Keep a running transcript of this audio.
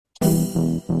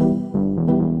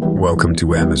Welcome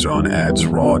to Amazon Ads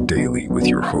Raw Daily with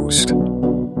your host,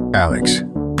 Alex.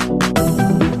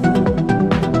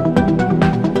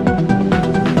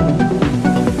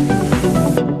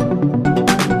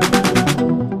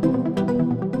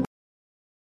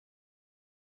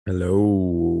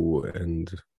 Hello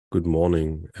and good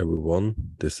morning, everyone.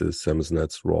 This is Amazon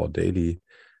Ads Raw Daily.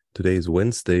 Today is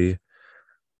Wednesday,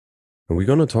 and we're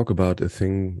going to talk about a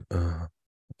thing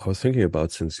I was thinking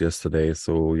about since yesterday.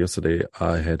 So yesterday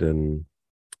I had an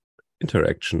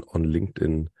interaction on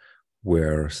LinkedIn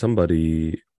where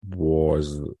somebody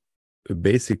was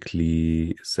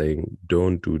basically saying,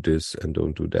 don't do this and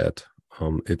don't do that.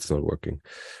 It's not working.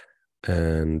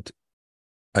 And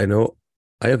I know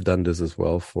I have done this as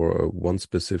well for one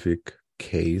specific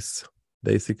case,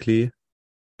 basically,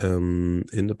 in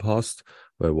the past,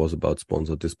 where it was about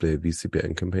sponsored display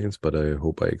VCPN campaigns, but I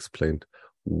hope I explained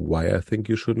why I think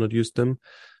you should not use them.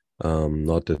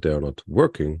 Not that they are not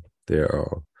working, they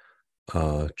are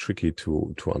tricky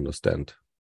to understand.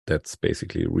 That's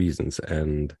basically reasons.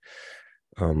 And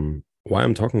why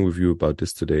I'm talking with you about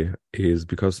this today is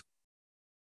because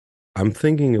I'm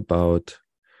thinking about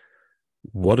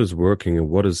what is working and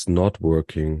what is not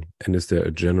working, and is there a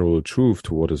general truth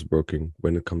to what is working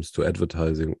when it comes to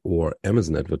advertising, or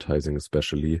Amazon advertising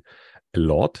especially, a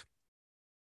lot.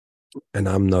 And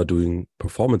I'm now doing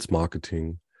performance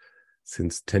marketing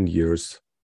since 10 years,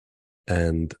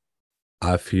 and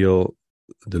I feel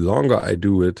the longer I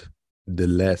do it, the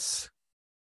less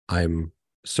I'm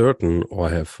certain or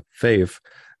have faith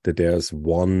that there's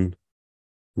one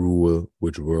rule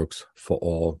which works for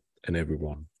all and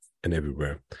everyone and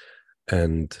everywhere.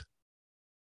 And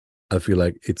I feel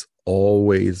like it's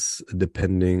always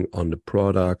depending on the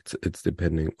product, it's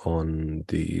depending on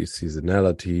the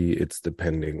seasonality, it's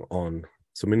depending on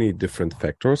so many different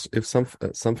factors if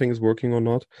something is working or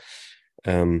not,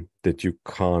 that you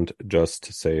can't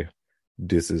just say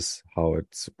this is how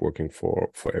it's working for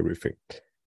everything.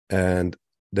 And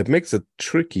that makes it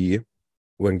tricky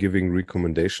when giving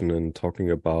recommendation and talking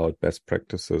about best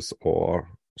practices or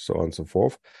so on and so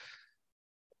forth.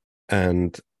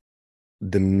 And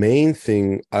the main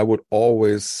thing I would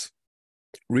always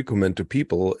recommend to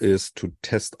people is to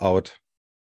test out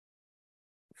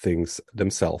things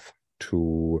themselves,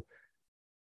 to,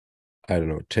 I don't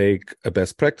know, take a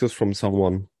best practice from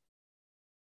someone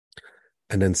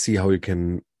and then see how you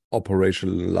can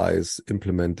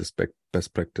implement this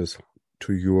best practice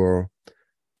to your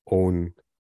own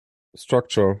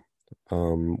structure,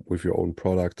 with your own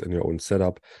product and your own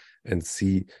setup, and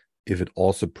see if it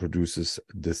also produces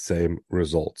the same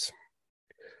results.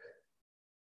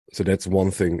 So that's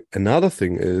one thing. Another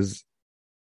thing is,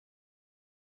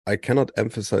 I cannot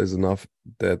emphasize enough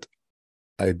that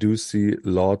I do see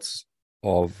lots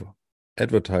of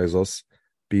advertisers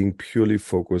being purely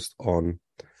focused on,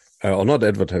 or not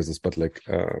advertisers, but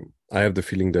I have the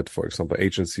feeling that, for example,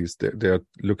 agencies, they're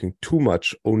looking too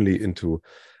much only into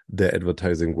their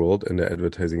advertising world and their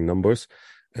advertising numbers,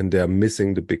 and they're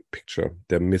missing the big picture.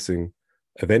 They're missing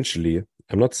eventually.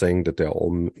 I'm not saying that they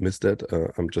all miss that.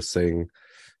 I'm just saying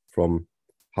from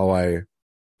how I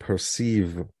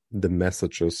perceive the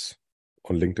messages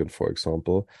on LinkedIn, for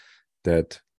example,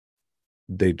 that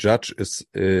they judge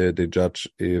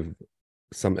if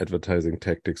some advertising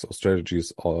tactics or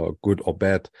strategies are good or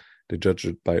bad. They judge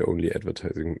it by only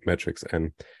advertising metrics.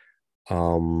 And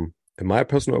in my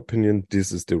personal opinion,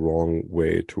 this is the wrong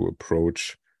way to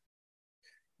approach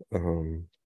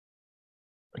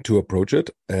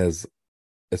it, as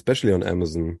especially on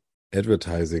Amazon,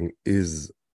 advertising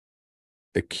is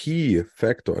a key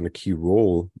factor and a key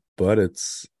role, but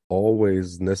it's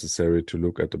always necessary to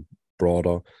look at the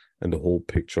broader and the whole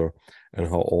picture and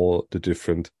how all the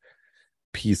different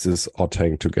pieces are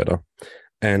tying together.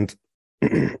 And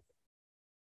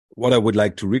what I would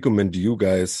like to recommend to you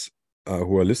guys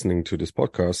who are listening to this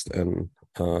podcast and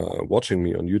watching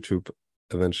me on YouTube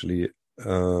eventually,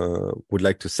 would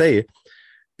like to say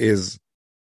is,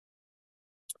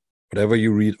 whatever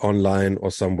you read online or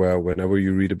somewhere, whenever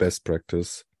you read a best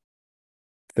practice,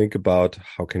 think about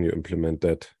how can you implement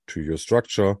that to your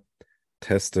structure,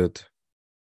 test it.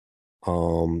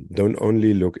 Don't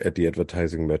only look at the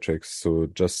advertising metrics. So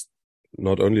just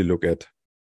not only look at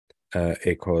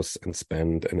ACOS and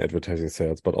spend and advertising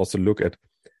sales, but also look at,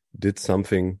 did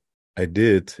something I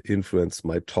did influence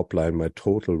my top line, my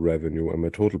total revenue and my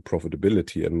total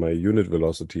profitability and my unit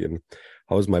velocity, and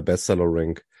how is my bestseller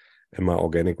rank and my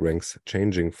organic ranks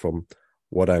changing from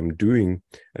what I'm doing?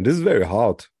 And this is very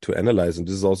hard to analyze, and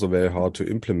this is also very hard to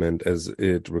implement, as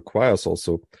it requires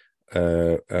also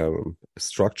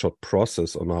structured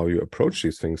process on how you approach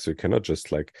these things. So you cannot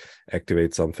just like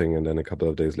activate something and then a couple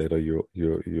of days later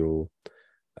you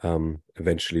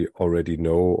eventually already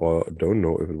know or don't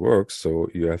know if it works. So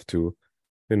you have to,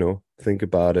 think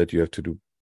about it. You have to do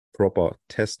proper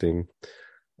testing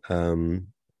in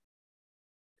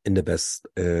the best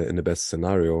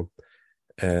scenario.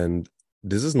 And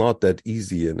this is not that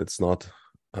easy, and it's not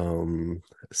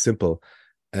simple.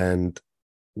 And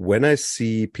when I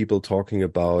see people talking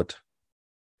about,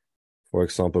 for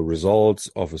example, results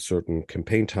of a certain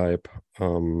campaign type,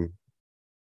 so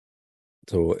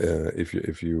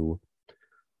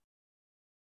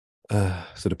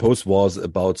the post was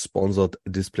about sponsored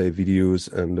display videos,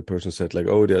 and the person said like,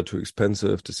 oh, they're too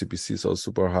expensive, the CPCs are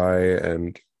super high,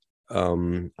 and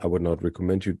I would not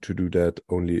recommend you to do that,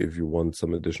 only if you want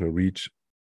some additional reach.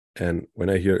 And when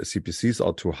I hear CPCs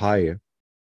are too high,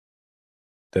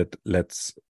 that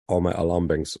lets all my alarm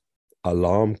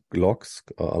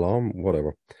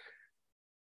whatever.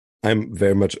 I'm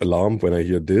very much alarmed when I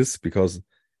hear this, because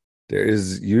there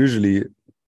is usually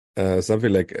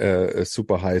something like a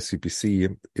super high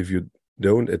CPC if you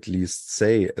don't at least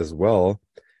say as well,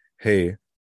 hey,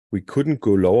 we couldn't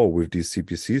go lower with these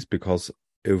CPCs because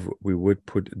if we would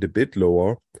put the bid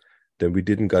lower, then we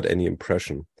didn't got any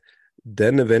impression.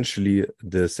 Then eventually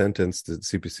the sentence, the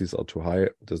CPCs are too high,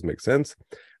 doesn't make sense.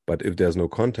 But if there's no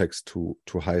context to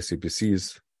high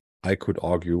CPCs, I could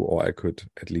argue, or I could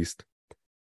at least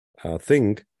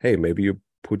think, hey, maybe you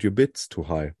put your bids too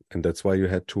high, and that's why you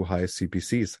had too high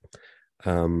CPCs.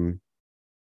 And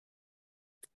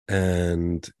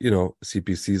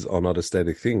CPCs are not a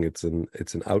static thing. It's an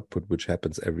output which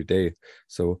happens every day.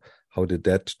 So how did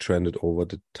that trend over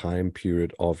the time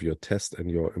period of your test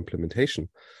and your implementation?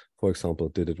 For example,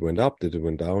 did it went up? Did it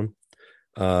went down?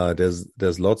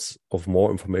 There's lots of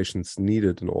more information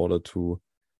needed in order to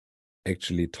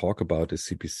actually talk about a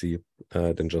CPC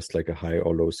than just like a high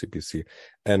or low CPC.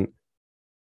 And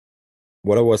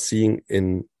what I was seeing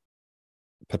in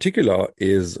particular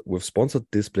is with sponsored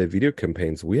display video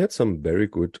campaigns, we had some very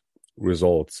good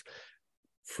results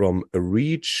from a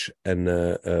reach and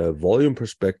a volume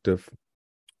perspective,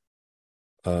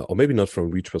 or maybe not from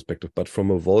reach perspective, but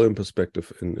from a volume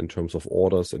perspective in terms of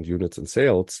orders and units and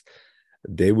sales.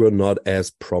 They were not as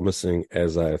promising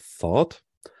as I thought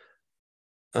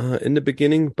in the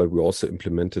beginning, but we also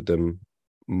implemented them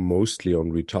mostly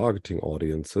on retargeting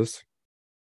audiences.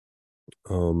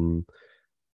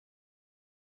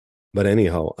 But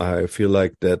anyhow, I feel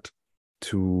like that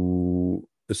to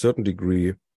a certain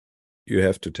degree, you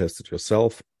have to test it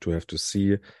yourself, to have to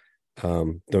see.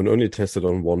 Don't only test it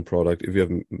on one product. If you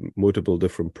have multiple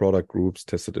different product groups,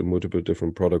 test it in multiple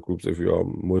different product groups. If you are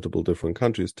multiple different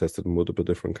countries, test it in multiple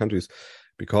different countries,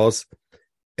 because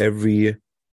every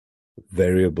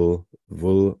variable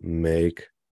will make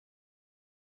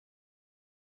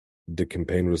the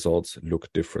campaign results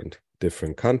look different.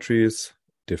 Different countries,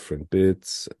 different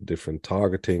bids, different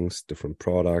targetings, different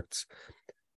products.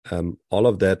 All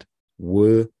of that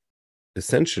will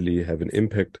essentially have an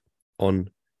impact on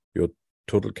your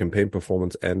total campaign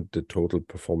performance and the total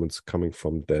performance coming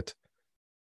from that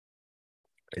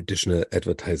additional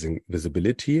advertising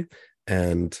visibility.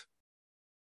 And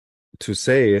to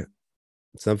say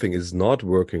something is not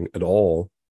working at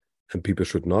all and people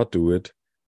should not do it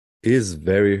is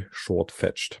very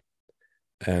short-fetched.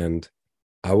 And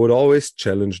I would always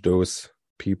challenge those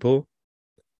people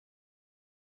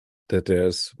that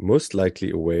there's most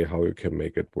likely a way how you can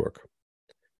make it work.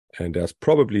 And there's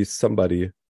probably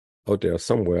somebody out there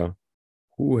somewhere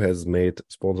who has made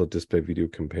sponsored display video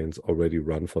campaigns already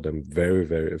run for them very,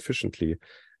 very efficiently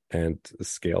and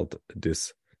scaled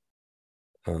this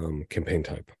campaign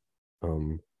type.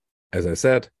 As I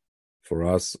said, for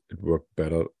us, it worked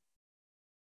better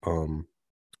than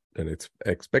it's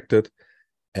expected.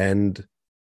 And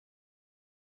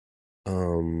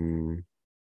I'm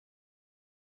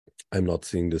not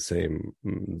seeing the same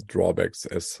drawbacks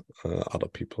as other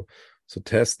people. So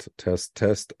test,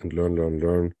 and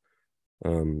learn.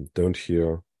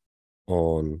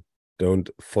 Don't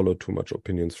follow too much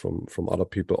opinions from other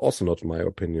people. Also not my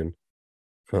opinion.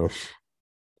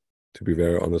 To be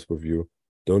very honest with you,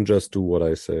 don't just do what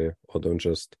I say, or don't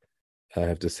just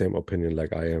have the same opinion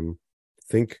like I am.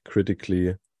 Think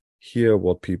critically, hear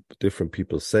what different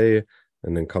people say,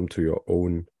 and then come to your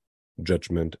own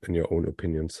judgment and your own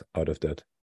opinions out of that.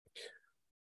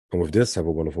 And with this, have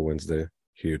a wonderful Wednesday.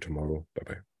 Hear you tomorrow.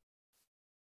 Bye-bye.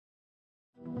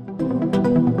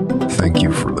 Thank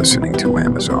you for listening to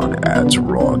Amazon Ads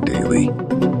Raw Daily.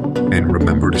 And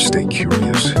remember to stay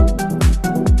curious.